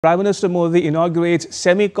Prime Minister Modi inaugurates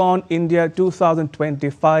Semicon India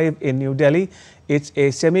 2025 in New Delhi. It's a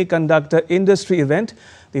semiconductor industry event.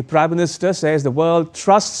 The Prime Minister says the world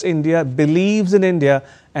trusts India, believes in India,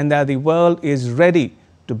 and that the world is ready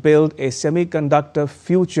to build a semiconductor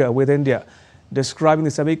future with India. Describing the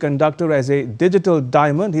semiconductor as a digital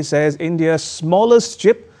diamond, he says India's smallest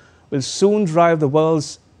chip will soon drive the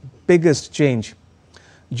world's biggest change.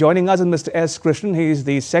 Joining us is Mr. S. Krishnan. He is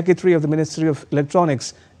the Secretary of the Ministry of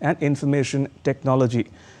Electronics and Information Technology.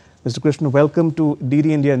 Mr. Krishnan, welcome to DD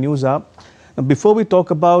India News Hour. Before we talk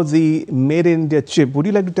about the Made in India chip, would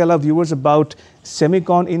you like to tell our viewers about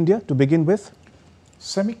Semicon India to begin with?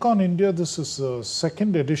 Semicon India, this is the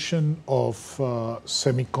second edition of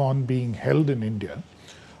Semicon being held in India.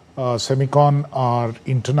 Semicon are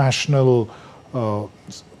international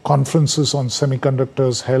conferences on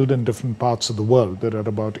semiconductors held in different parts of the world. There are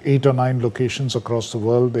about 8 or 9 locations across the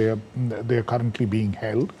world. They are currently being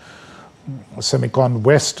held. Semicon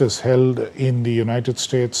West is held in the United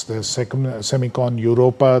States. There's Semicon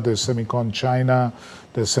Europa, there's Semicon China,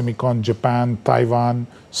 there's Semicon Japan, Taiwan,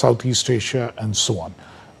 Southeast Asia, and so on.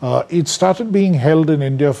 It started being held in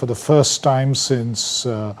India for the first time since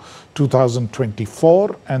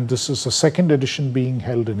 2024, and this is the second edition being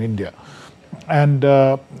held in India. And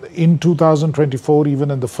in 2024,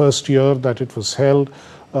 even in the first year that it was held,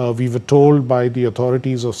 we were told by the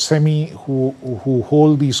authorities of SEMI, who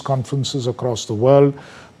hold these conferences across the world,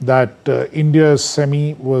 that India's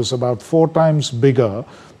SEMI was about 4 times bigger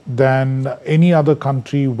than any other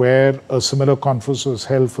country where a similar conference was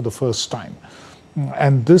held for the first time.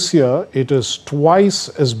 And this year, it is twice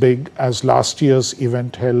as big as last year's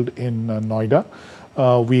event held in Noida.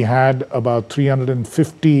 We had about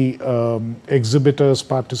 350 exhibitors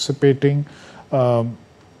participating.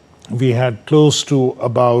 We had close to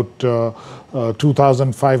about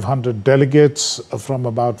 2,500 delegates from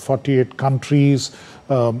about 48 countries.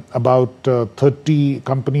 About 30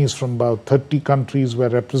 companies from about 30 countries were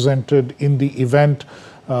represented in the event.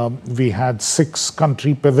 We had 6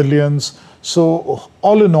 country pavilions. So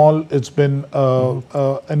all in all, it's been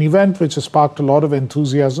an event which has sparked a lot of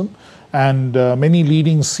enthusiasm. And many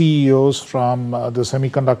leading CEOs from the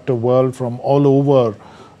semiconductor world from all over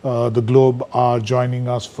the globe are joining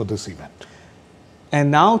us for this event.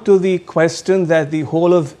 And now to the question that the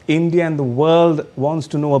whole of India and the world wants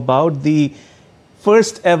to know about, the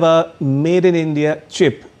first ever Made in India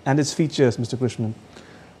chip and its features, Mr. Krishnan.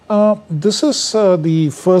 This is the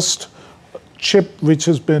first chip which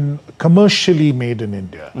has been commercially made in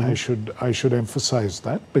India. I should emphasize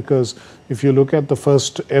that, because if you look at the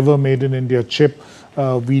first ever Made in India chip,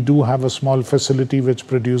 we do have a small facility which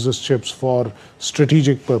produces chips for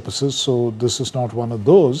strategic purposes, so this is not one of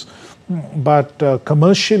those. But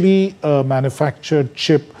commercially manufactured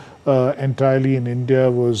chip entirely in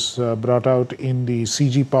India was brought out in the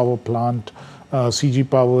CG Power plant, CG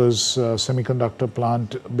Power's semiconductor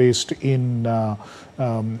plant based in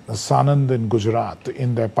Sanand in Gujarat,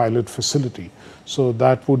 in their pilot facility. So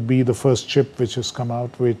that would be the first chip which has come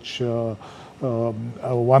out, which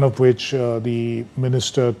one of which the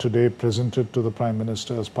minister today presented to the Prime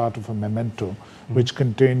Minister as part of a memento, which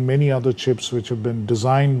contained many other chips which have been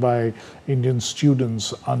designed by Indian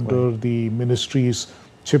students under the ministry's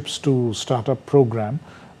Chips to Startup program.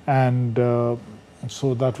 And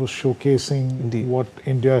so that was showcasing what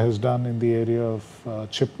India has done in the area of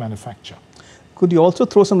chip manufacture. Could you also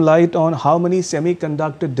throw some light on how many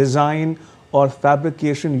semiconductor design or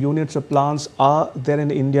fabrication units or plants are there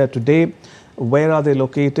in India today? Where are they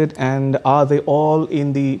located, and are they all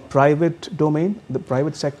in the private domain, the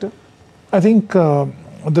private sector? I think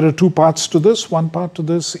there are 2 parts to this. One part to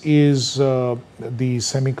this is the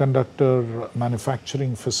semiconductor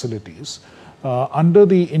manufacturing facilities. Under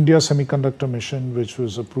the India Semiconductor Mission, which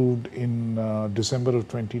was approved in December of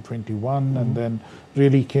 2021 and then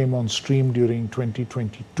really came on stream during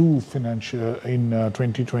 2022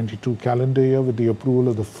 2022 calendar year, with the approval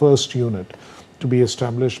of the first unit to be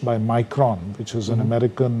established by Micron, which is an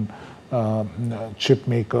American chip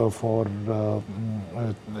maker for,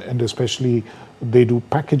 and especially they do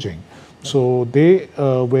packaging. So they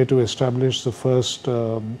were to establish the first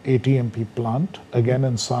ATMP plant, again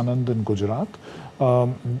in Sanand in Gujarat.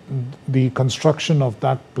 The construction of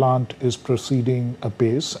that plant is proceeding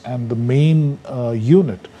apace, and the main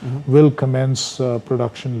unit will commence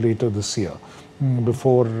production later this year.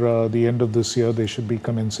 Before the end of this year, they should be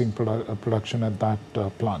commencing production at that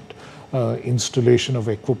plant. Installation of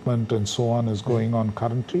equipment and so on is going on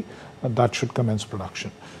currently. That should commence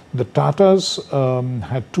production. The Tatas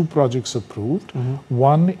had 2 projects approved.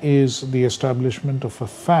 One is the establishment of a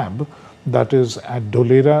fab that is at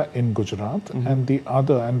Dholera in Gujarat, and the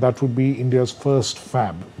other, and that would be India's first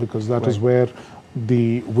fab, because that is where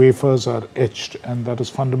the wafers are etched, and that is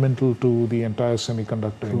fundamental to the entire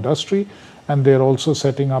semiconductor industry. And they're also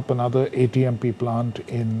setting up another ATMP plant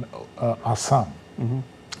in Assam.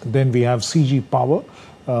 Then we have CG Power.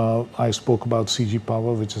 I spoke about CG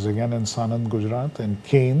Power, which is again in Sanand, Gujarat, and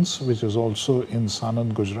Keynes, which is also in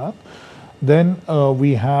Sanand, Gujarat. Then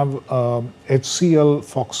we have HCL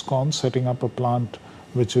Foxconn setting up a plant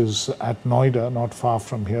which is at Noida, not far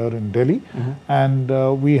from here in Delhi. And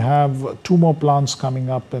we have 2 more plants coming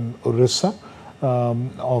up in Orissa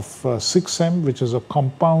of 6M, which is a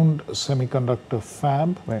compound semiconductor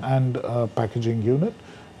fab and packaging unit,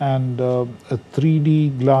 and a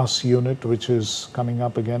 3D glass unit, which is coming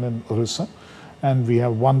up again in Orissa. And we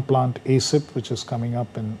have 1 plant ASIP, which is coming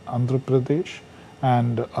up in Andhra Pradesh,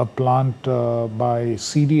 and a plant by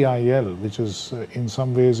CDIL, which is in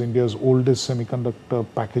some ways India's oldest semiconductor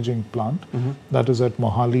packaging plant, that is at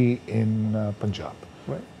Mohali in Punjab.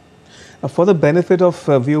 Right. For the benefit of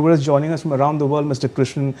viewers joining us from around the world, Mr.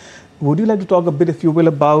 Krishnan, would you like to talk a bit, if you will,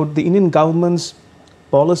 about the Indian government's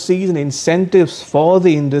policies and incentives for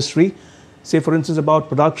the industry? Say, for instance, about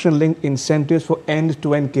production-linked incentives for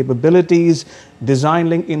end-to-end capabilities,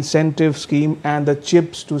 design-linked incentive scheme, and the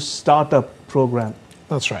chips to startup program.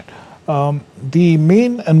 That's right. The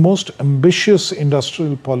main and most ambitious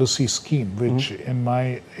industrial policy scheme, which in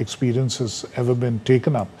my experience has ever been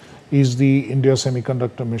taken up, is the India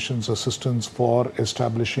Semiconductor Mission's assistance for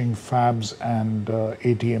establishing fabs and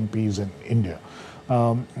ATMPs in India.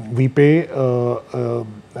 We pay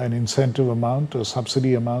an incentive amount, a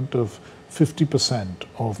subsidy amount of 50%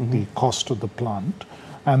 of the cost of the plant,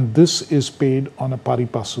 and this is paid on a pari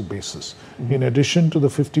passu basis. In addition to the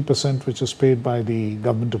 50% which is paid by the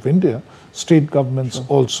Government of India, state governments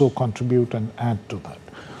also contribute and add to that.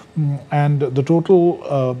 And the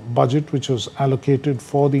total budget which was allocated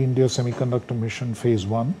for the India Semiconductor Mission Phase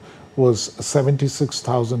 1 was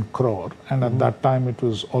 76,000 crore, and at that time it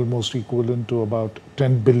was almost equivalent to about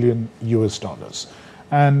 10 billion US dollars.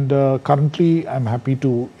 And currently, I'm happy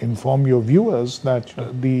to inform your viewers that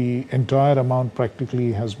the entire amount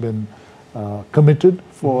practically has been committed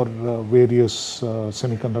for various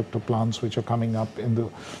semiconductor plants which are coming up in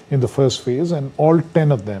the first phase, and all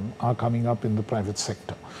 10 of them are coming up in the private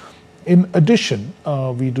sector. In addition,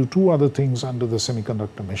 we do 2 other things under the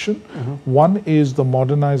Semiconductor Mission. One is the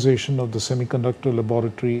modernization of the Semiconductor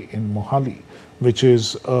Laboratory in Mohali, which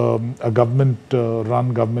is a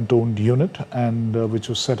government-run, government-owned unit, and which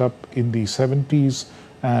was set up in the 70s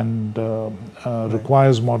and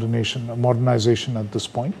requires modernization at this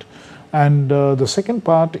point. And the second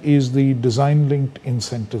part is the design-linked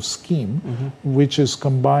incentive scheme, which is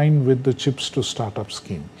combined with the Chips to Startup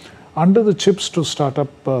scheme. Under the Chips to Startup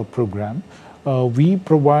program, we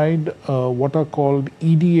provide what are called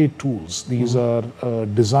EDA tools. These are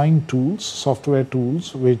design tools, software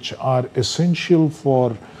tools, which are essential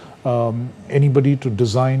for anybody to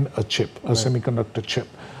design a chip, a semiconductor chip.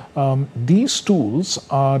 These tools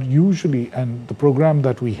are usually, and the program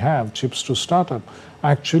that we have, Chips to Startup,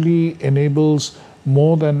 actually enables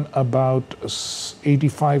more than about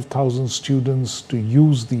 85,000 students to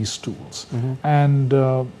use these tools. And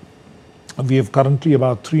we have currently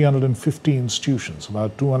about 350 institutions,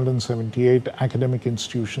 about 278 academic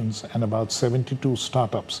institutions, and about 72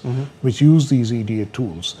 startups which use these EDA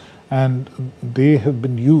tools. And they have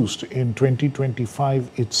been used in 2025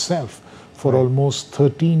 itself for almost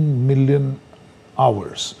 13 million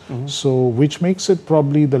hours. So, which makes it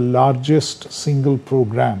probably the largest single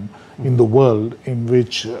program in the world in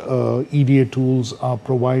which EDA tools are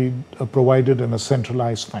provided in a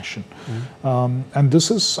centralized fashion. And this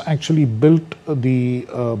has actually built the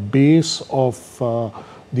base of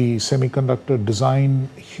the semiconductor design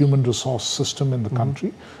human resource system in the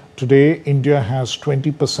country. Today, India has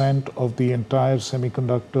 20% of the entire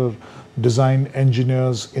semiconductor design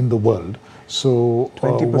engineers in the world. So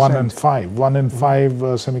 1 in 5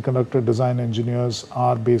 semiconductor design engineers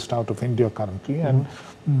are based out of India currently, and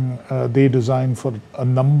they design for a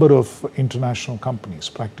number of international companies.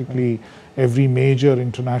 Practically every major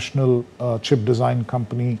international chip design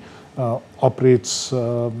company operates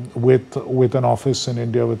with an office in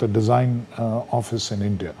India, with a design office in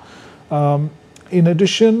India. In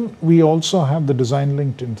addition, we also have the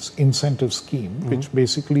design-linked incentive scheme, which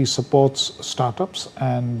basically supports startups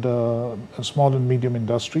and small and medium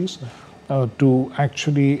industries to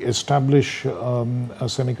actually establish a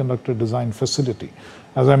semiconductor design facility.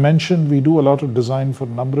 As I mentioned, we do a lot of design for a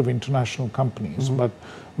number of international companies, but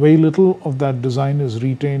very little of that design is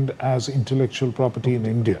retained as intellectual property in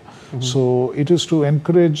India. So it is to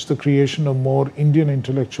encourage the creation of more Indian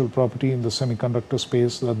intellectual property in the semiconductor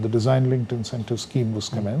space that the design-linked incentive scheme was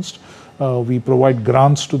commenced. We provide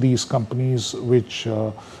grants to these companies which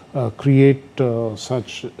create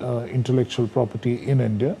such intellectual property in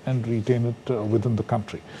India and retain it within the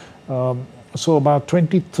country. So about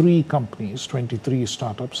 23 companies, 23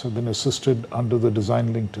 startups have been assisted under the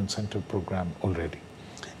design-linked incentive program already.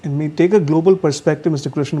 And we take a global perspective,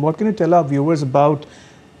 Mr. Krishnan. What can you tell our viewers about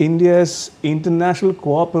India's international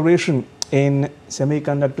cooperation in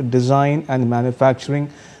semiconductor design and manufacturing?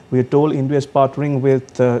 We are told India is partnering with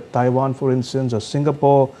Taiwan, for instance, or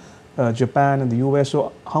Singapore, Japan, and the US.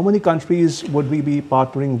 So how many countries would we be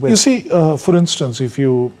partnering with? You see, for instance, if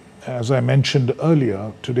you, as I mentioned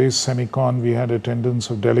earlier, today's Semicon, we had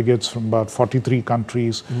attendance of delegates from about 43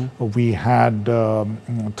 countries. We had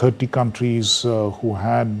 30 countries who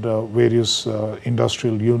had various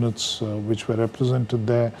industrial units which were represented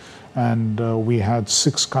there, and we had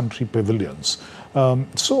 6 country pavilions.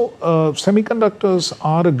 So semiconductors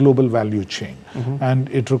are a global value chain, and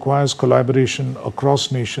it requires collaboration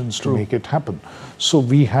across nations to make it happen. So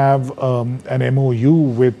we have an MOU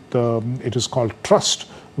with, it is called Trust,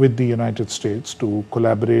 with the United States to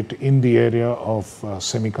collaborate in the area of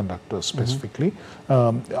semiconductors specifically,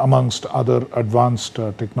 amongst other advanced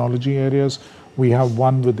technology areas. We have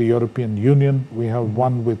one with the European Union, we have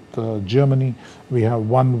one with Germany, we have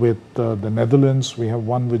one with the Netherlands, we have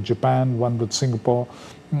one with Japan, one with Singapore.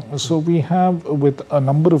 So we have with a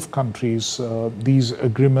number of countries these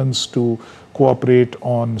agreements to cooperate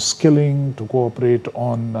on skilling, to cooperate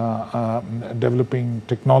on developing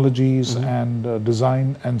technologies and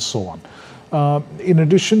design and so on. In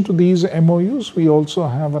addition to these MOUs, we also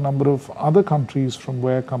have a number of other countries from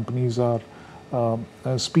where companies are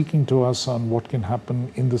speaking to us on what can happen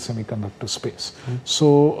in the semiconductor space.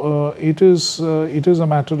 So it is a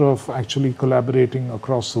matter of actually collaborating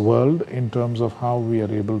across the world in terms of how we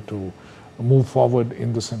are able to move forward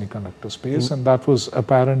in the semiconductor space, and that was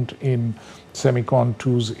apparent in Semicon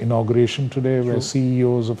 2's inauguration today, where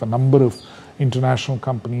CEOs of a number of international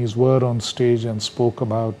companies were on stage and spoke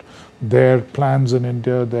about their plans in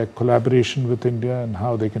India, their collaboration with India, and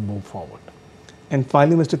how they can move forward. And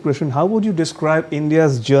finally, Mr. Krishnan, how would you describe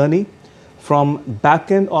India's journey from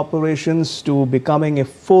back-end operations to becoming a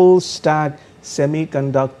full-stack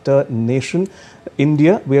semiconductor nation?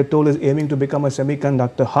 India, we are told, is aiming to become a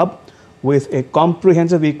semiconductor hub with a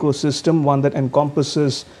comprehensive ecosystem, one that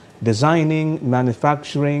encompasses designing,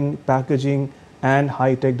 manufacturing, packaging, and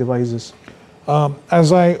high-tech devices.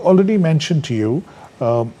 As I already mentioned to you,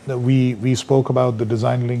 we spoke about the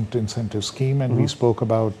design-linked incentive scheme, and we spoke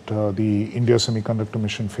about the India Semiconductor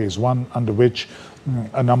Mission Phase 1, under which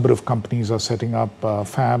a number of companies are setting up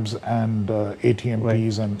fabs and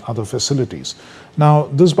ATMPs and other facilities. Now,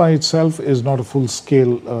 this by itself is not a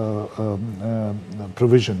full-scale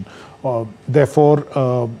provision. Therefore,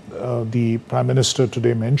 the Prime Minister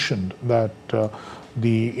today mentioned that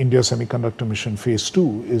the India Semiconductor Mission Phase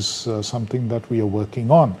 2 is something that we are working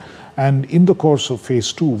on. And in the course of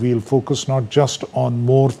Phase 2, we'll focus not just on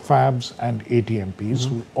more fabs and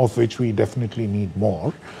ATMPs, of which we definitely need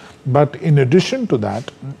more, but in addition to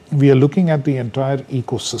that, we are looking at the entire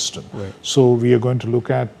ecosystem. So we are going to look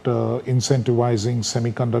at incentivizing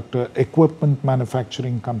semiconductor equipment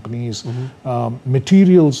manufacturing companies,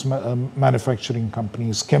 materials manufacturing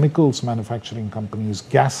companies, chemicals manufacturing companies,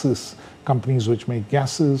 gases, companies which make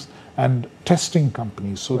gases, and testing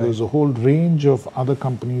companies. So there's a whole range of other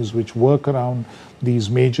companies which work around these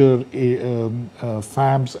major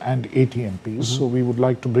fabs and ATMPs. So we would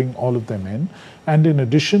like to bring all of them in. And in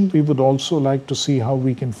addition, we would also like to see how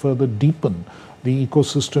we can further deepen the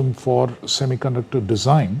ecosystem for semiconductor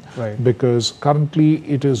design, because currently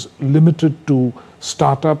it is limited to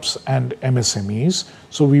startups and MSMEs.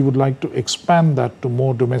 So we would like to expand that to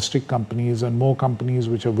more domestic companies and more companies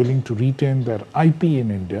which are willing to retain their IP in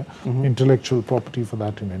India, intellectual property for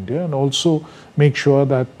that in India, and also make sure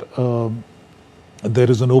that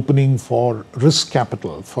there is an opening for risk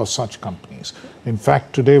capital for such companies. In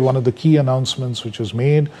fact, today one of the key announcements which was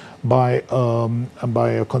made by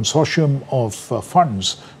a consortium of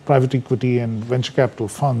funds, private equity and venture capital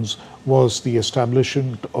funds, was the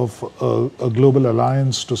establishment of a global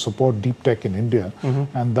alliance to support deep tech in India.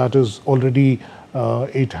 And that is already,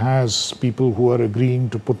 it has people who are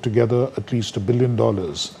agreeing to put together at least $1 billion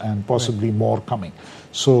and possibly more coming.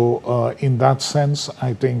 So in that sense,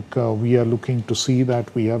 I think we are looking to see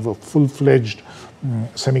that we have a full-fledged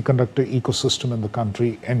semiconductor ecosystem in the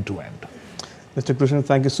country end to end. Mr. Krishnan,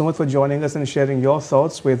 thank you so much for joining us and sharing your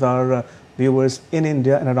thoughts with our viewers in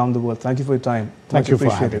India and around the world. Thank you for your time. Thank Much you for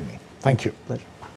appreciated. having me. Thank you. Pleasure.